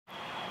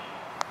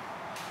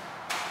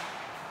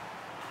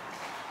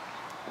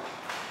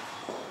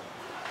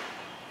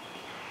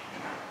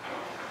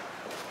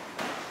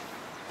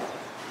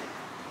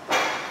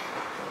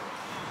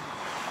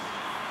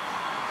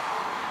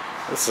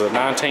This is a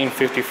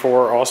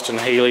 1954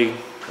 Austin-Healey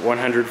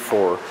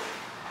 104.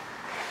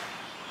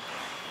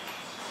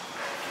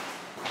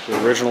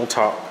 The original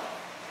top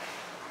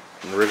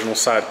and original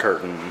side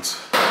curtains.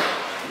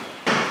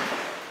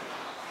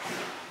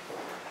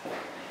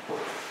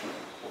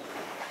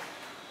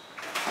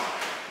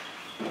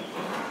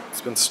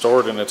 It's been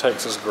stored in a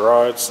Texas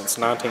garage since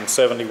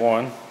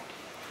 1971.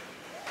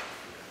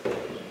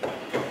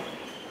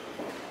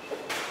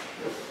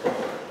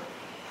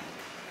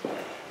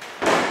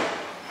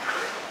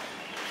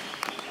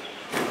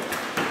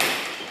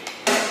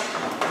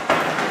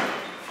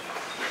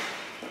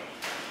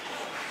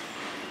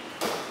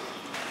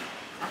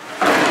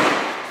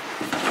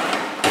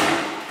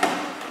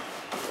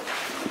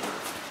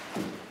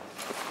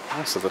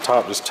 So the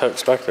top just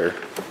tucks back there.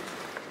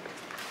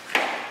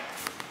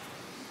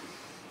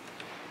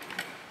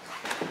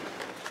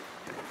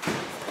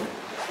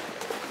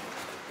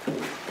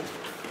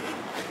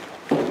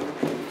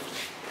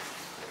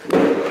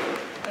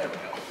 There we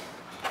go.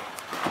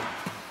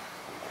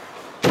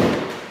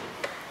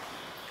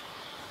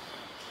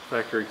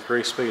 Factory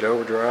 3-speed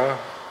overdrive.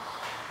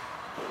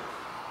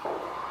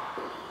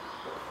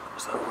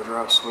 There's the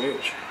overdrive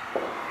switch.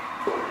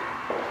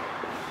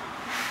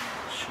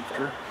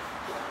 Shifter.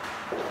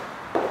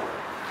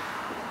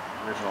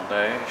 Original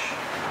dash,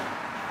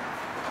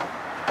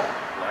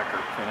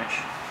 lacquer finish.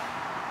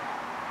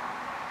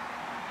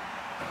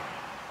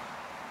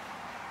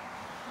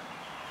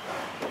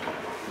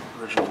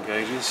 Original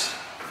gauges.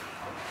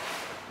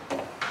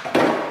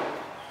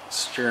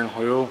 Steering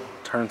wheel,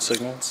 turn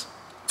signals.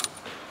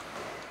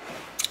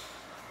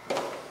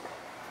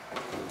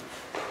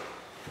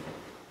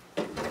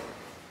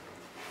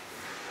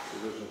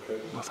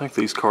 I think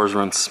these cars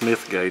run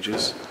Smith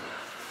gauges.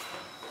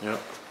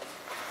 Yep.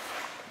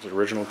 The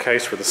original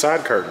case for the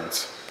side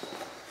curtains.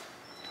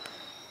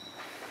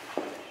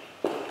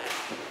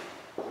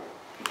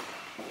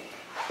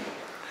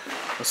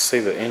 Let's see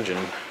the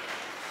engine.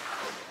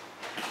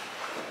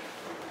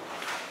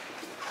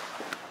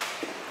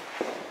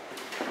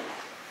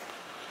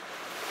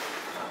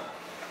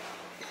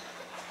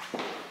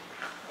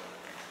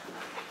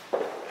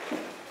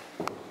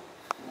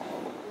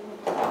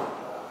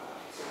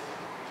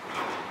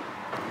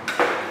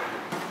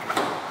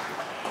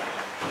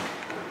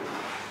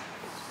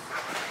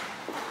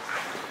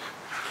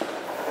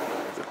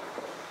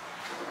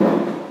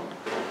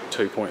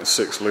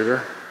 .6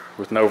 liter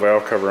with no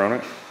valve cover on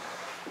it.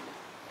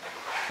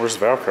 Where's the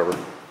valve cover?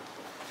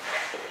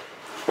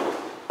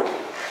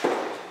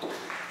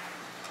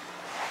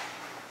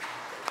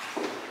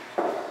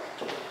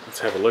 Let's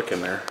have a look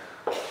in there.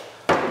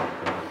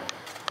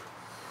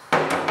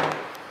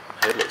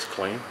 Head looks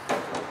clean.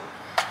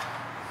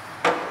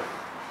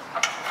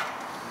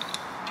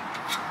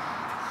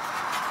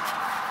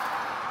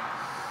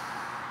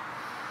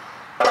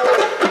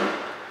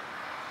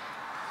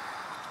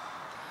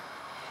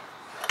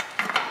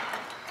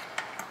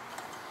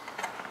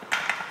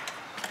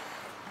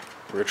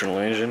 Original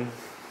engine,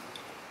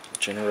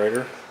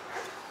 generator.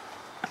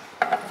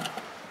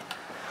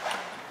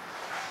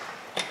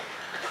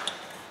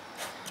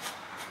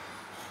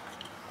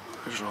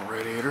 Original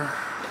radiator.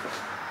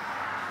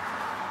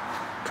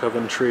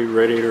 Coventry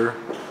radiator.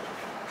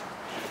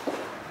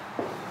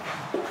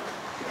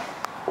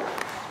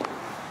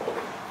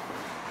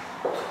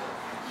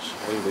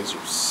 I believe these are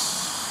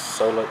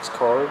Solex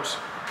carbs.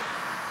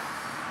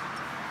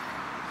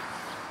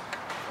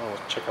 Oh,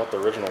 let's check out the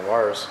original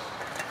wires.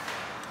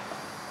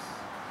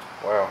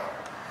 Wow,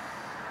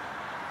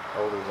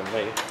 older than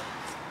me.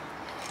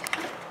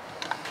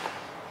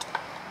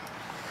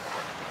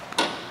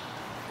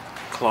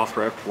 Cloth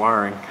wrapped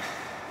wiring.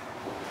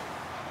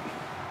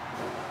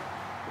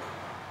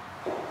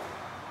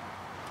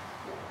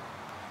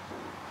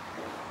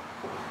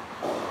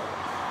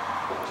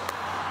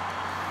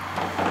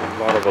 A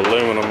lot of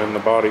aluminum in the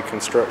body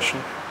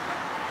construction.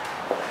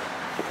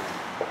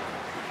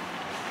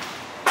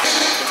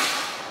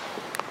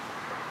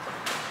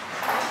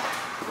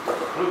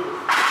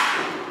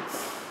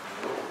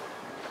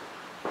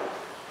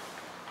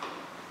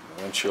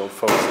 Windshield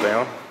folds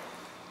down.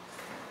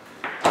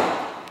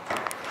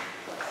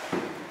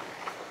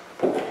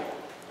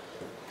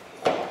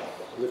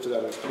 Lift it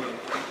out of his can.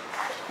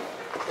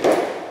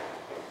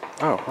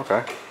 Oh,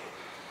 okay.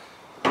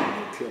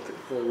 Tilt it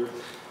forward.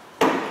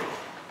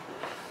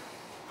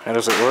 How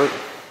does it work?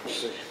 Let's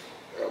see.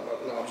 Oh,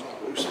 my knob's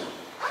not loose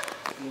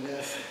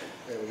enough.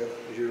 There we go.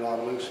 Is your knob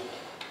loose?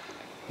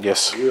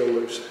 Yes. Real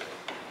loose.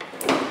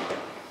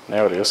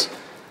 Now it is.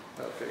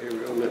 Okay, here we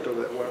go. Lift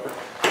over that wiper.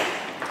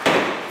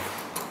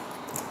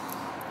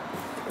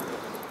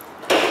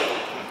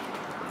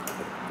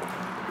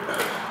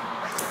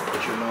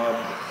 Get your knob.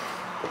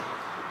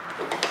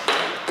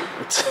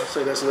 I'd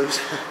say that's loose.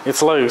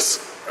 It's loose.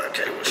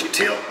 Okay, once you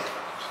tilt,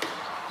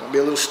 it'll be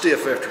a little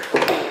stiff after.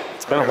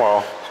 It's been a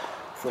while.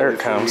 There it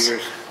comes.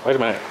 Years. Wait a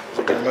minute. Is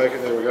it gonna make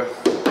it? There we go.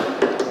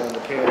 On the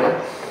can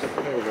up.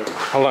 There we go.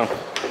 Hold on.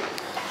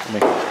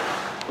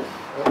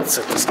 Let's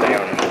set this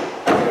down.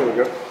 There we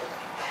go.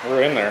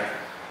 We're in there.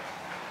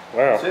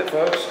 That's Wow. it,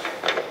 folks.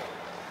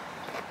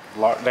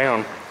 Locked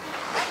down.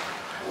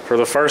 For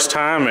the first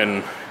time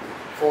in,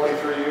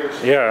 43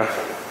 years. yeah,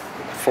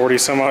 40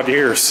 some odd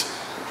years.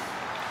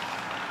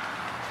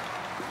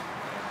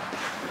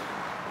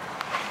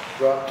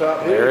 Drop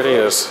top There it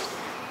here, is.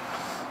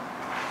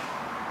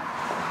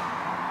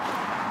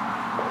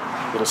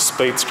 Little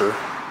speedster.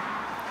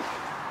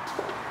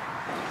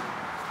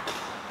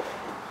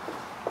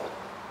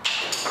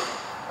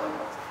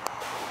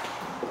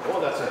 Boy,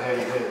 that's a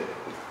heavy hit.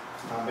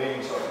 I'm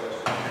being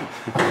sarcastic.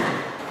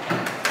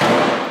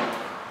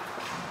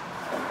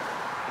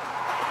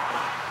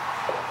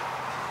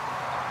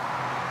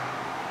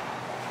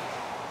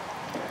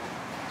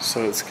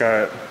 So it's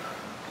got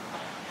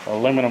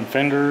aluminum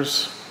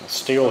fenders, a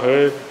steel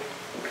hood.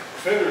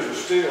 Fenders are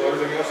steel,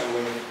 everything else is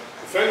aluminum.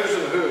 The fenders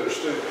and the hood are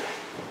steel.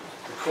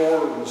 The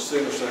core and the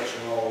center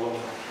section are all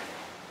aluminum.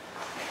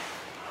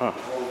 Huh.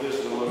 All of this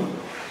is aluminum. The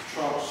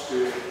trunk's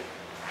steel.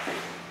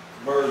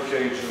 Bird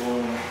cage is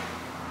aluminum.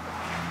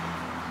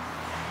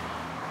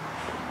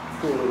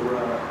 Cool little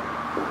ride.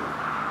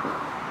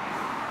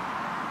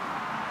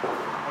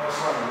 That's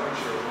not a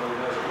windshield, really,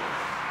 does it?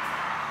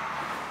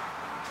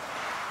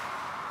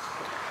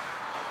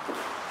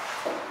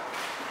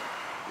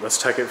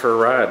 Let's take it for a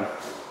ride.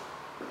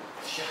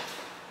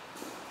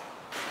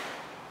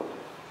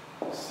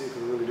 Let's see if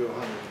we really do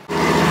 100.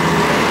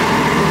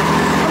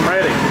 I'm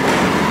ready.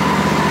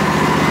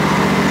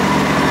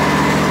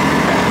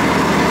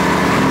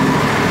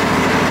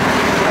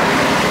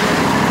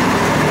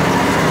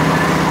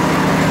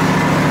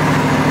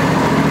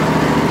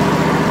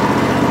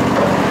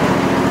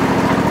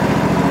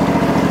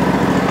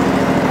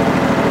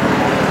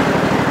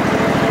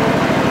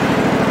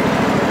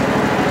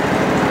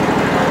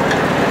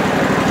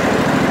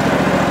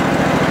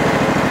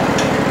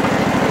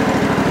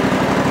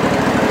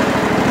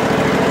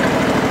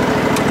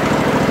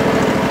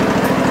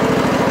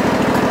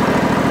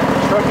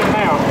 Trucking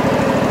now.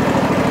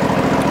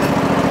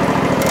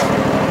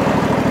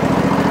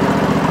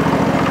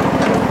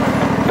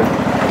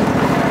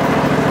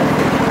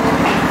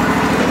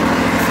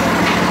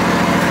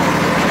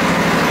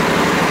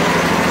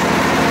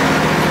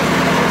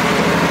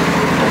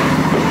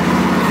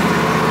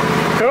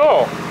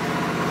 Cool.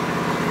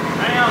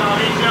 Hang on,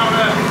 I'll eat y'all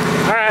up.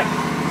 All right.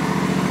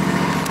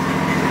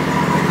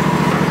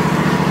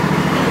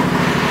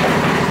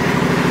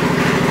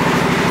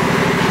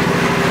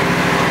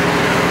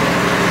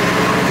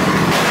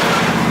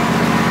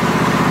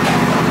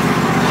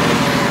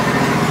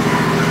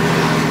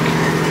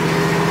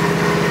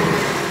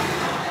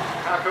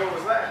 How cool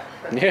was that?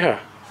 Yeah.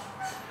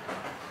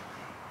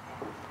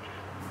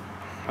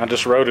 I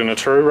just rode in a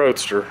true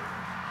roadster.